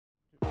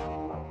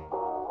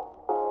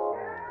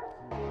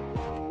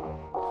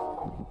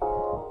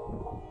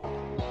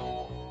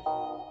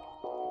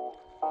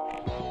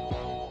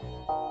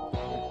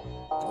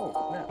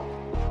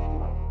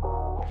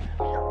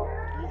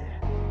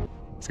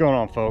going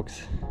on,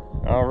 folks?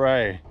 All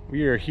right,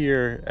 we are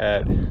here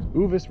at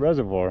Uvas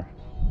Reservoir.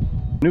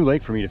 New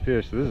lake for me to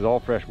fish, so this is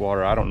all fresh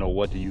water. I don't know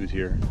what to use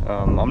here.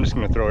 I'm just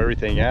gonna throw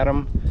everything at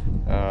them.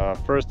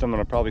 First, I'm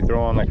gonna probably throw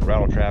on like a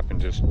rattle trap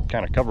and just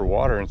kind of cover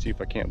water and see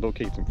if I can't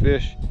locate some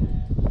fish.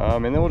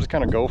 And then we'll just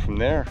kind of go from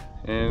there.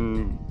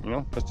 And you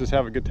know, let's just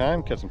have a good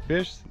time, catch some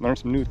fish, learn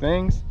some new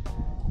things,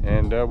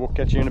 and we'll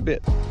catch you in a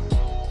bit.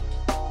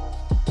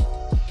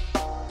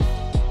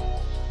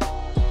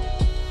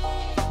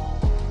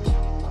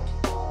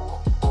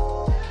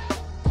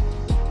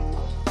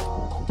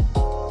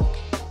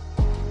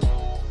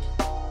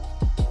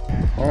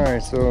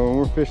 Alright, so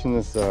we're fishing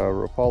this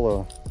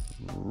Rapala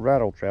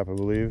rattle trap, I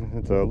believe.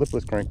 It's a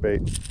lipless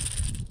crankbait.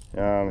 It's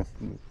a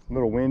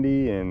little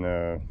windy and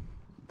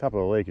top of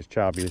the lake is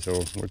choppy, so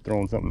we're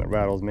throwing something that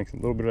rattles, makes a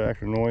little bit of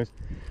extra noise.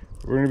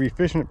 We're going to be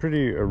fishing it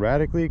pretty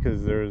erratically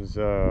because there's,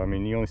 I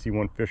mean, you only see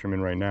one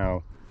fisherman right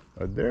now.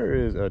 There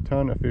is a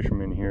ton of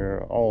fishermen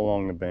here all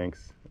along the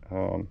banks.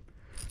 So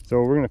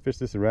we're going to fish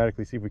this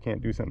erratically, see if we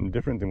can't do something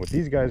different than what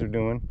these guys are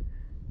doing,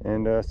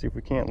 and see if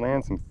we can't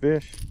land some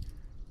fish.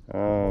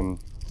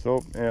 So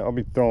I'll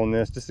be throwing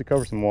this just to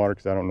cover some water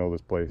because I don't know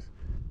this place,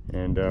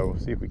 and we'll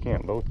see if we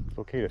can't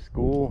locate a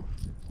school,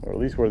 or at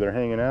least where they're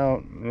hanging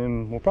out, and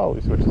then we'll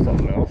probably switch to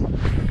something else.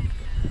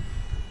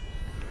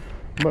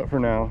 But for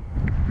now,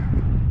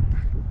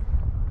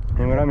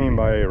 and what I mean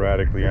by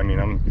erratically, I mean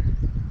I'm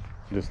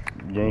just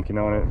yanking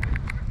on it,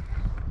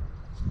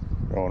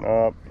 going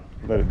up,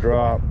 let it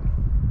drop,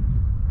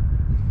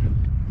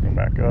 go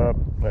back up,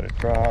 let it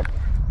drop,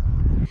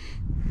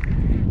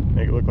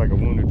 make it look like a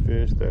wounded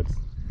fish that's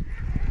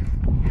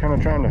kind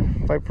of trying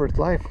to fight for its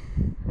life,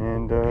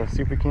 and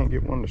see if we can't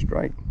get one to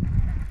strike.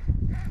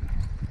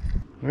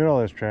 Look at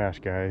all this trash,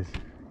 guys.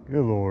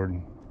 Good Lord.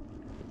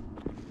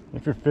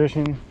 If you're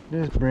fishing,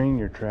 just bring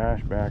your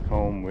trash back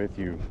home with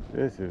you.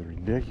 This is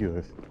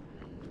ridiculous.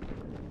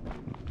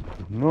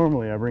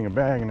 Normally I bring a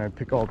bag and I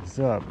pick all this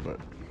up, but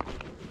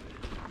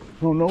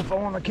I don't know if I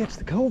want to catch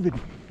the COVID.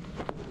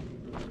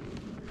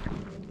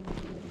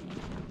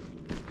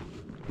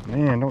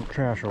 Man, don't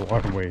trash our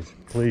waterways,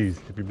 please.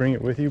 If you bring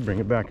it with you, bring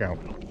it back out.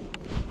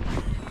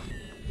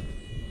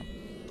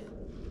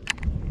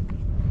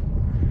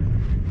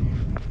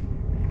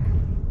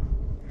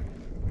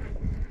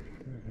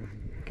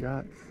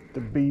 Got to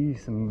be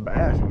some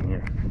bass in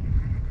here.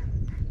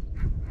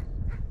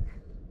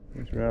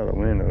 Let's ride out of the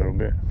wind a little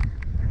bit.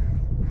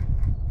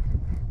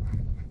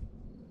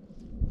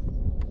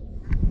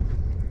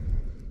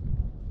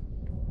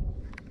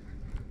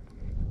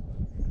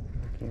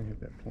 I can't hit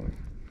that point.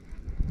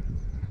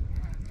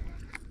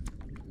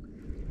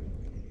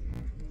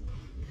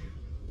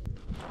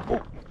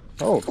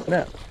 Oh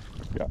snap,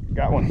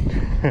 got one.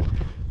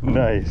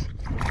 Nice.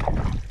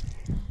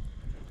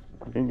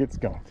 Didn't get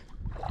skunked.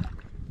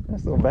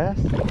 Nice little bass.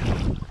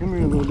 Come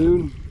here, little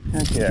dude.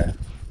 Heck yeah.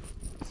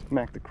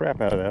 Smack the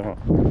crap out of that, huh?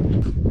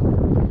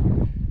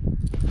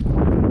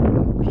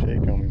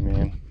 Shake on me,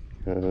 man,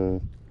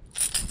 because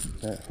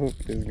that hook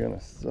is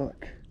gonna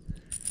suck.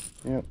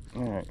 Yep.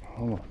 Alright,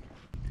 hold on.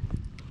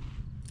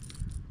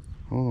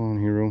 Hold on,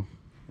 hero.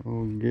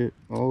 I'll get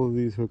all of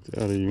these hooks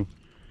out of you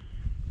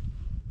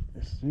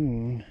as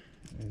soon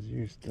as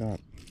you stop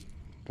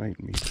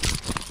fighting me.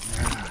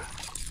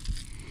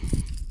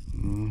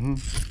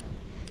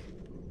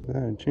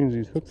 Change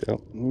these hooks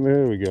out.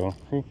 There we go.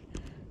 Hey,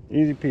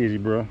 easy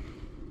peasy, bro.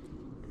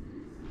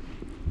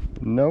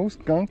 No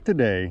skunk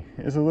today.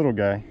 It's a little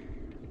guy,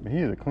 but he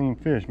is a clean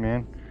fish,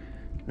 man.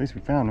 At least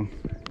we found him.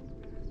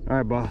 All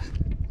right, boss.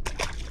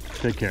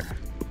 Take care.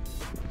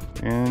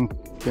 And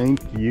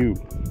thank you.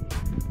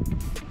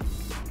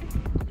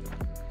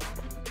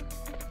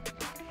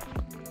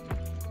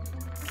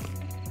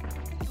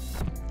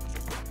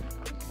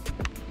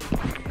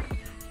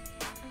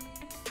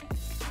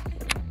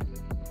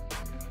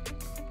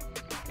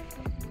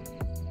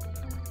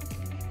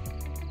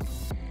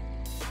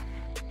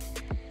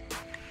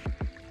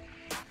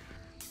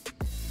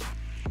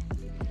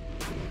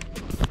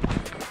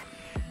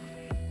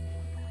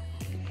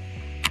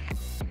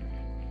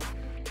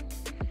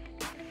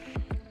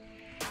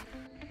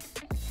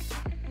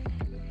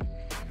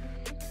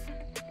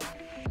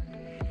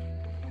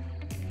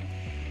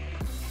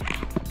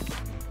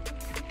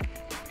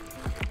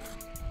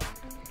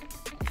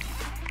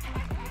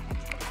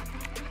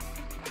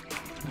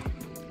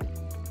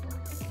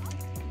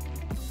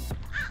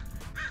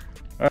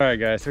 All right,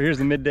 guys, so here's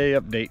the midday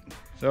update.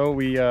 So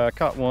we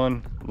caught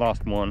one,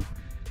 lost one,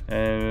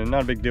 and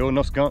not a big deal.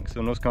 No skunk,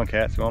 so no skunk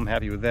hat, so I'm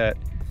happy with that.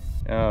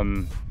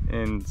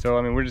 And so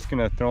I mean, we're just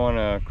gonna throw on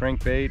a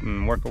crankbait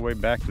and work our way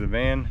back to the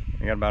van.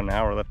 I got about an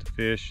hour left to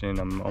fish, and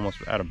I'm almost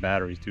out of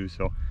batteries too,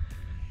 so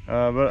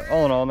but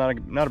all in all,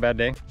 not a bad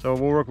day. So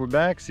we'll work our way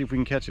back, see if we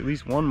can catch at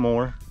least one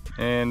more,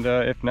 and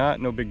if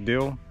not, no big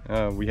deal.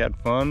 We had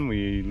fun,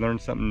 we learned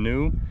something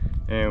new,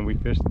 and we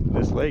fished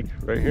this lake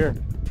right here.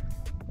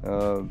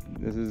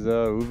 This is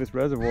Uvas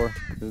Reservoir.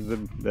 This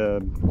is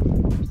the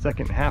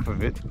second half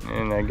of it,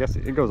 and I guess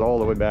it goes all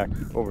the way back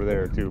over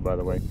there too, by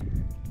the way.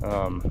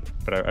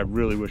 But I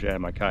really wish I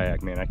had my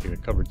kayak, man. I could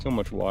have covered so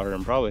much water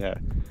and probably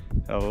had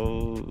a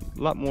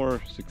lot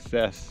more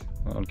success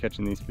on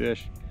catching these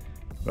fish.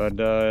 But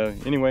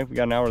anyway, we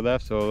got an hour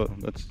left, so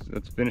let's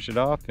finish it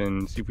off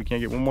and see if we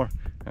can't get one more.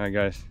 All right,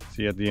 guys,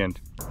 see you at the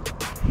end.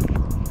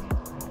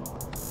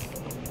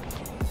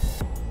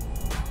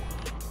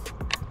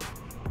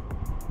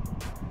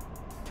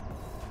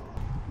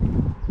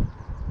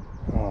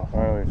 Oh,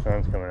 finally the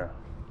sun's coming out.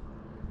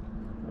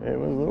 It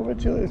was a little bit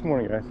chilly this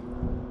morning, guys.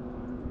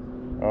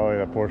 Oh, yeah,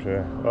 that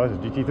Porsche. Oh, this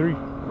is GT3.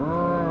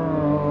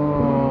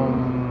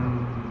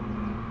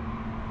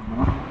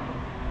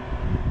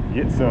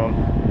 Get some.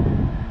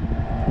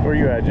 Where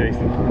you at,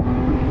 Jason?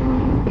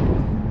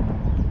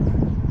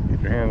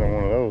 Get your hands on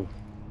one of those.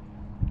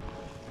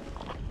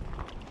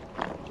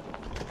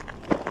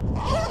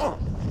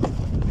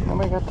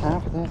 Nobody got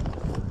time for that.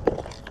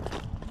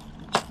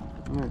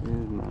 Where is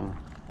mine?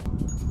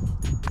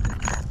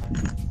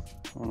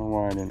 I don't know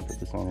why I didn't put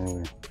this on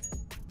earlier.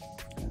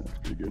 Yeah, that's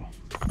pretty good.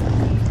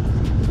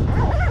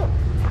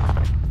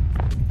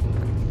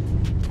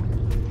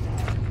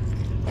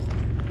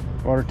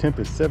 Water temp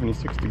is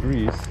 76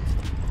 degrees.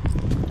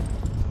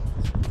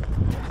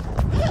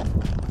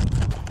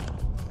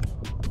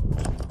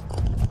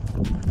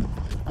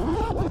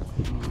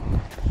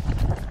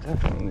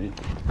 Definitely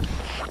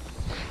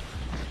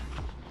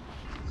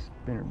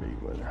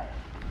spinnerbait weather.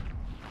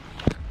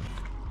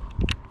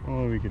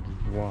 Oh, we could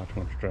just watch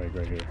one strike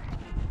right here.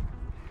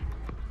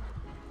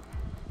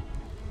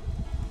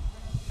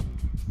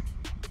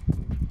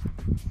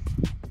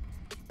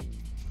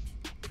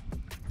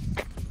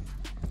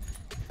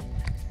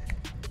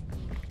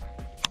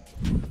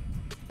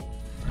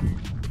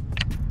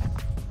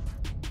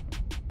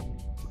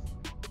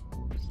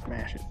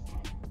 Smash it.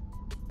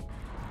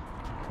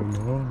 Come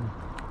on.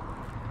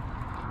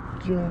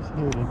 Just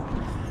hit it.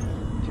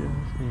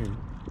 Just hit it.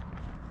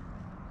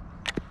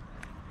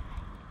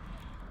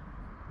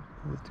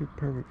 It's too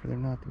perfect for there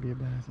not to be a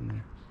bass in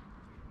there.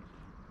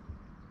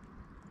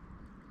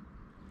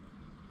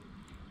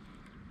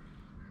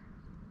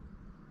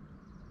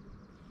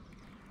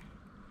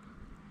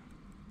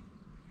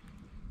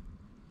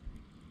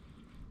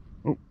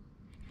 Oh,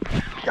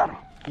 got him.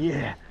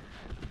 Yeah.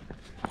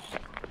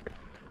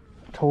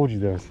 Told you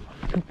that was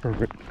too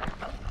perfect.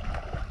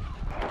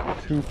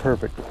 Too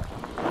perfect.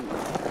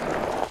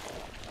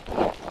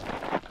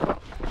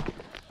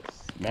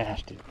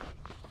 Smashed it.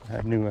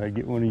 I knew I'd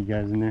get one of you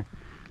guys in there.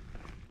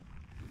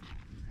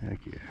 Heck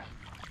yeah.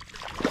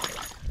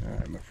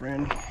 Alright, my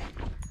friend.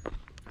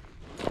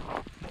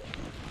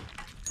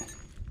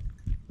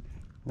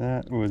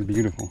 That was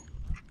beautiful.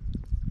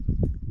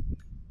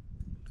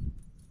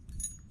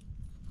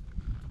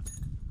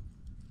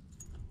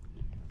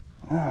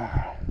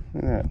 Ah,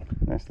 look at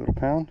that. Nice little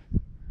pound.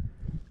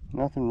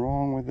 Nothing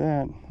wrong with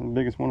that. The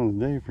biggest one of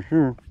the day for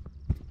sure.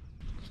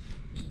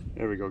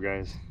 There we go,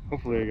 guys.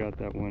 Hopefully I got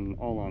that one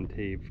all on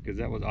tape because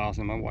that was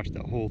awesome. I watched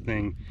that whole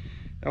thing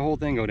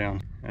go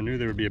down. I knew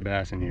there would be a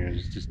bass in here.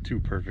 It's just too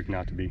perfect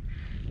not to be.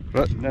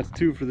 But that's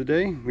two for the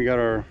day. We got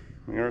our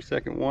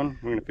second one.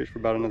 We're gonna fish for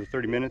about another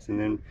 30 minutes and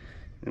then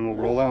we'll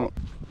roll out.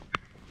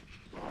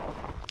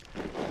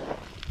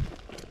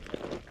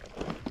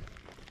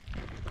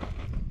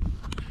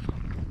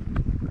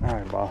 All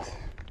right, boss.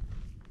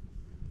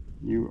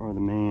 You are the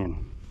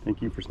man.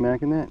 Thank you for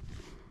smacking that.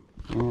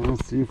 And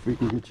let's see if we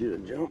can get you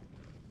to jump.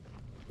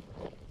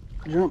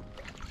 Jump.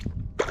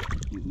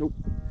 Nope.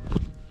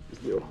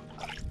 Still.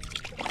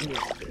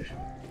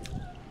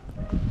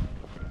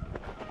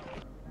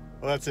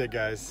 Well, that's it,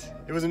 guys.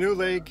 It was a new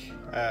lake.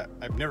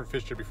 I've never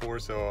fished here before,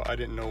 so I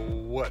didn't know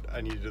what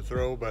I needed to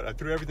throw, but I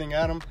threw everything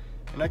at them,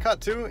 and I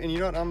caught two, and you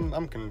know what?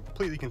 I'm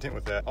completely content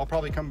with that. I'll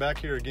probably come back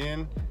here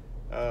again.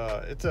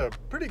 It's a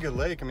pretty good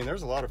lake. I mean,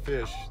 there's a lot of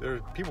fish.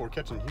 People were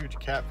catching huge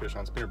catfish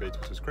on spinnerbaits,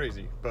 which was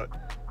crazy, but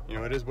you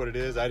know, it is what it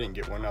is. I didn't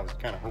get one. I was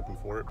kind of hoping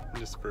for it,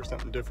 just for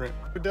something different.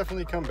 Would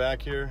definitely come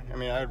back here. I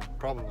mean, I'd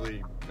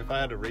probably, if I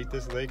had to rate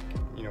this lake,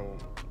 you know,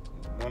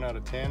 1 out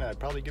of 10, I'd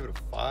probably give it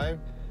a 5,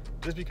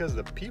 just because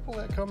the people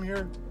that come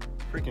here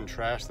freaking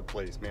trash the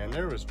place, man.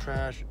 There was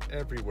trash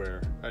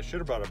everywhere. I should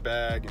have brought a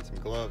bag and some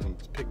gloves and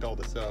picked all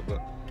this up,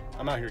 but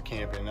I'm out here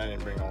camping. I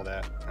didn't bring all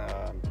that.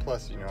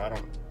 Plus, you know, I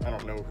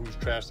don't know whose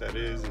trash that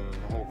is, and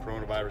the whole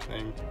coronavirus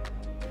thing,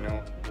 you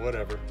know,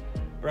 whatever.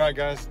 All right,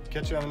 guys,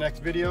 catch you on the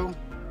next video.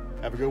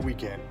 Have a good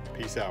weekend.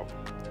 Peace out.